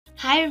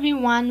Hi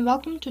everyone,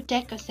 welcome to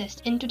Tech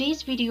Assist. In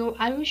today's video,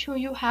 I will show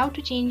you how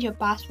to change your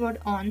password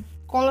on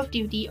Call of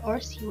Duty or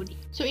COD.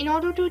 So in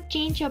order to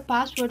change your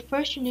password,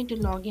 first you need to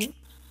log in.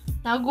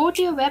 Now go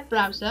to your web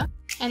browser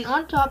and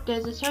on top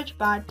there's a search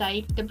bar,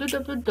 type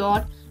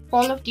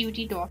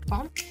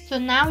www.callofduty.com. So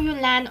now you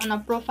land on a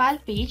profile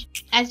page.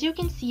 As you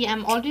can see,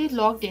 I'm already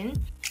logged in.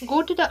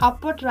 Go to the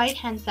upward right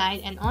hand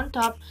side and on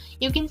top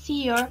you can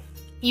see your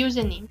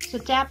username. So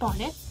tap on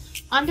it.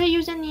 Under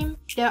username,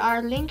 there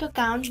are link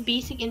account,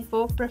 basic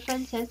info,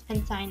 preferences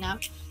and sign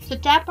up. So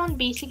tap on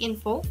basic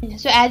info.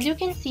 So as you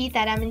can see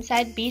that I'm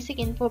inside basic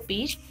info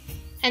page,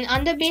 and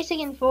under basic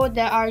info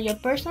there are your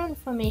personal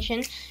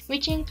information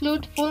which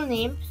include full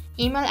name,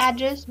 email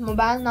address,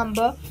 mobile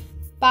number,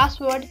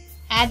 password,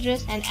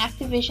 address and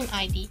activation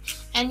ID.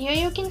 And here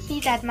you can see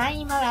that my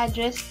email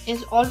address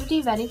is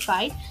already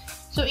verified.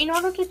 So in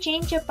order to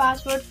change your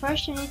password,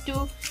 first you need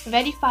to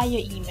verify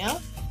your email.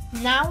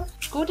 Now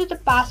go to the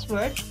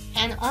password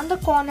and on the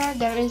corner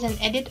there is an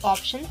edit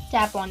option,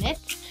 tap on it.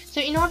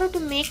 So in order to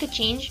make a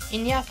change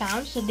in your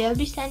account, so they'll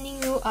be sending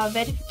you a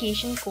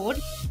verification code.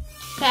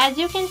 So as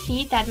you can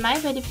see that my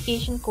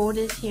verification code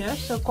is here,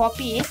 so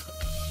copy it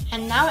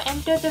and now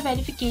enter the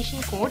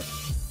verification code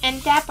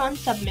and tap on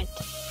submit.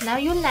 Now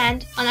you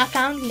land on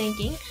account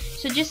linking,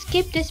 so just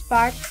skip this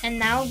part and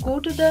now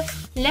go to the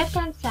left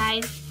hand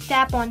side,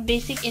 tap on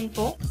basic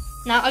info.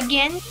 Now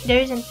again there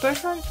is an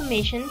personal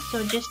information,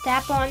 so just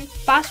tap on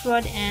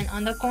password and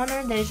on the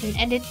corner there is an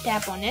edit,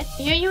 tap on it.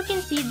 Here you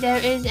can see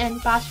there is an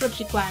password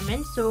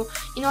requirement. So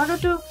in order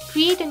to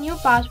create a new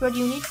password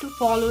you need to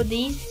follow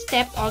these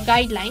steps or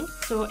guidelines.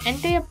 So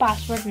enter your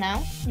password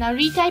now. Now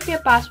retype your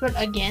password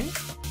again.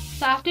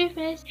 So after you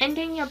finish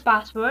entering your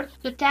password,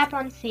 so tap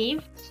on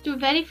save. So to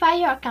verify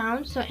your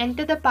account, so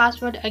enter the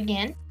password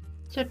again.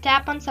 So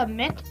tap on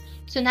submit.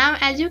 So now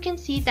as you can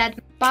see that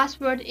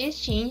password is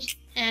changed,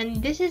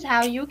 and this is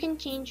how you can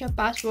change your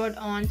password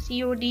on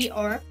COD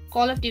or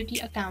Call of Duty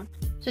account.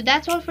 So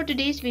that's all for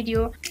today's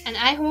video, and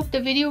I hope the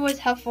video was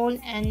helpful,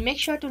 and make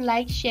sure to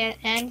like, share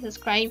and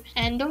subscribe,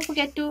 and don't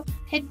forget to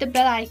hit the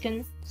bell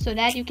icon so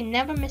that you can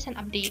never miss an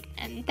update.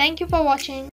 And thank you for watching.